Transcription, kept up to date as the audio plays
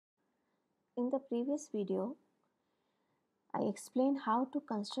In the previous video, I explained how to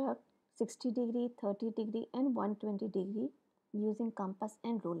construct 60 degree, 30 degree and 120 degree using compass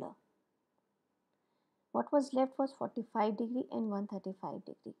and ruler. What was left was 45 degree and 135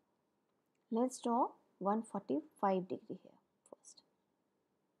 degree. Let's draw 145 degree here first.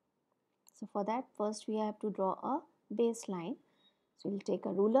 So for that, first we have to draw a baseline. So we'll take a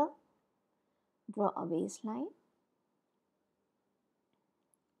ruler, draw a baseline.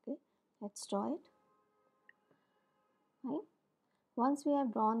 Okay, let's draw it. Right. Once we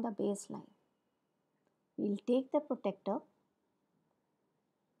have drawn the baseline, we'll take the protector,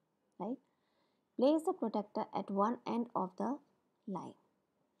 right? Place the protector at one end of the line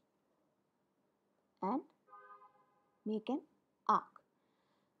and make an arc.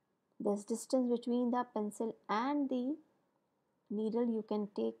 This distance between the pencil and the needle you can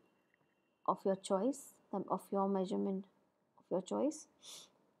take of your choice, of your measurement of your choice.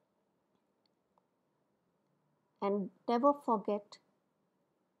 And never forget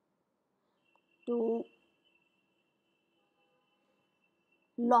to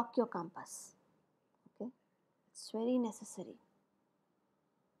lock your compass. Okay, it's very necessary.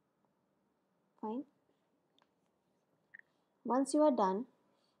 Fine. Once you are done,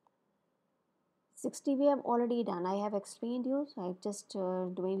 60 we have already done. I have explained you, so I've just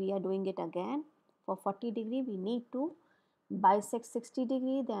we are doing it again. For 40 degree, we need to bisect 60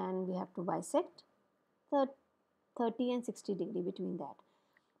 degree, then we have to bisect the 30 and 60 degree between that.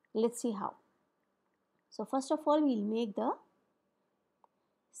 Let's see how. So first of all, we'll make the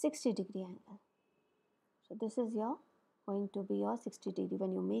 60 degree angle. So this is going to be your 60 degree.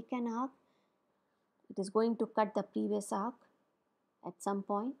 When you make an arc, it is going to cut the previous arc at some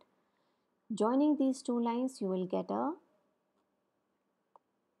point. Joining these two lines, you will get a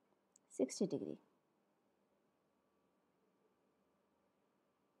 60 degree.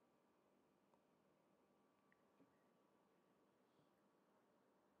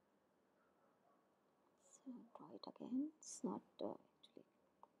 So draw it again. It's not actually.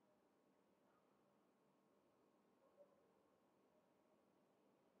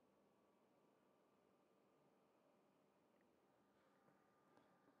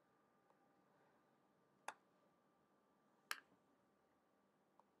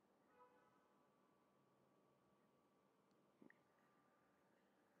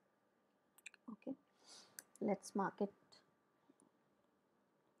 Okay, let's mark it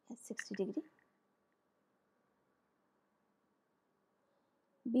as 60 degree.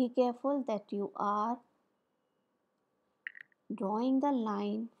 Be careful that you are drawing the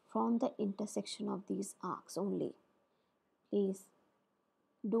line from the intersection of these arcs only. Please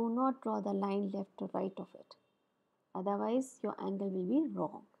do not draw the line left to right of it. Otherwise, your angle will be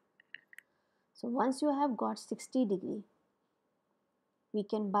wrong. So once you have got 60 degree, we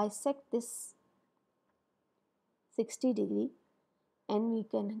can bisect this 60 degree and we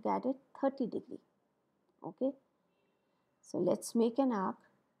can get it 30 degree. Okay. So let's make an arc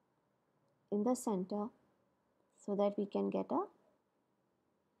in the center so that we can get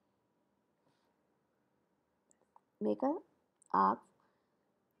make a arc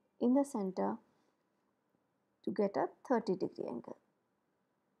in the center to get a 30 degree angle.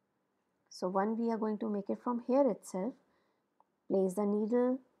 So one, we are going to make it from here itself. Place the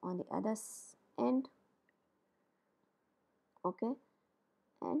needle on the other end. Okay,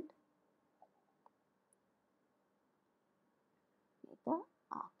 and make the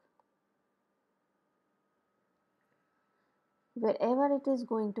arc. Wherever it is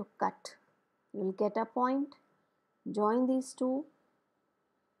going to cut, you will get a point, join these two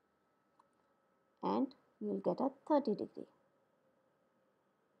and you will get a 30 degree.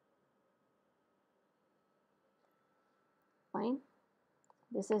 Fine.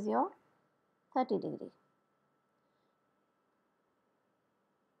 This is your 30 degree.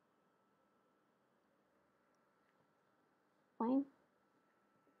 Fine.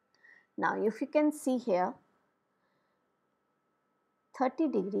 Now if you can see here, 30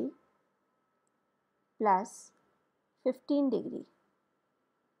 degree plus 15 degree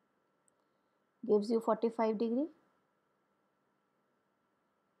gives you 45 degree,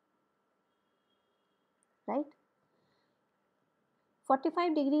 right?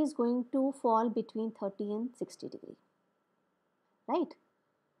 45 degree is going to fall between 30 and 60 degree, right?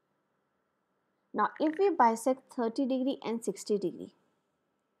 Now if we bisect 30 degree and 60 degree,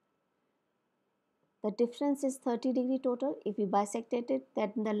 the difference is 30 degree total. If we bisected it,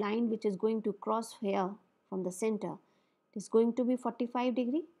 then the line which is going to cross here from the center is going to be 45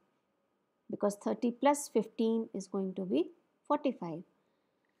 degree, because 30 plus 15 is going to be 45.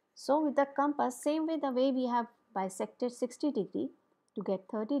 So with the compass, same way the way we have bisected 60 degree to get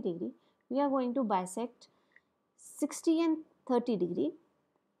 30 degree, we are going to bisect 60 and 30 degree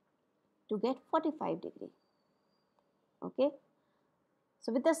to get 45 degree. Okay,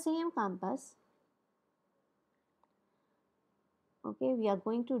 so with the same compass, okay, we are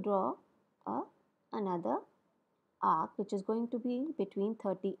going to draw another arc which is going to be between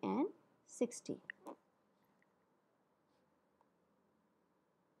 30 and 60.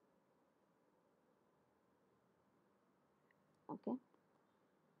 Okay,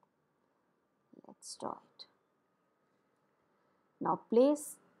 let's draw it. Now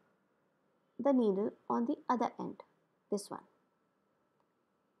place the needle on the other end, this one,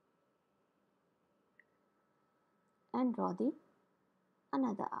 and draw the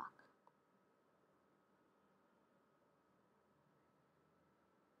another arc.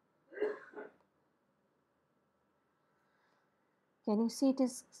 Can you see it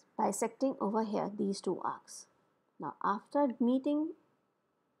is bisecting over here, these two arcs? Now after meeting,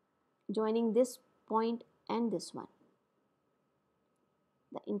 joining this point and this one,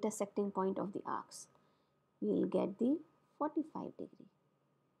 the intersecting point of the arcs, we will get the 45 degree.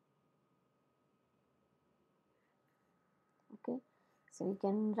 Okay, so we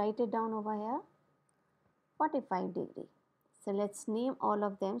can write it down over here, 45 degree. So let's name all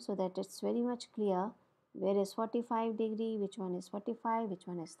of them so that it's very much clear where is 45 degree, which one is 45, which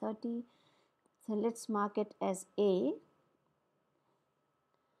one is 30. So let's mark it as A,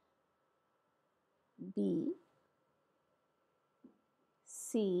 B,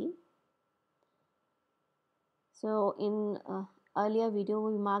 C. So in earlier video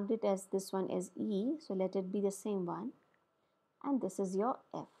we marked it as this one as E, so let it be the same one, and this is your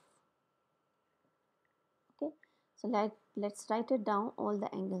F. Okay, so let's write it down, all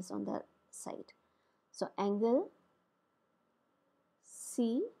the angles on the side. So angle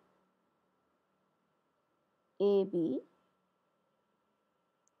C AB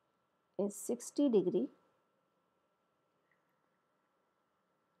is 60 degree.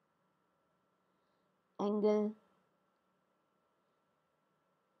 Angle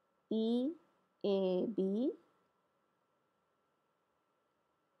EAB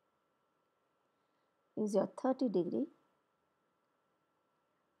is your 30 degree.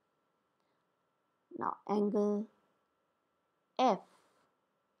 Now angle FAB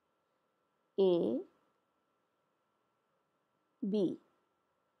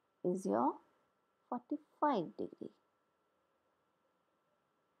is your 45 degree.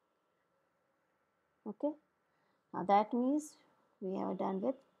 Okay, now that means we have done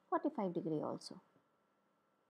with 45 degree also.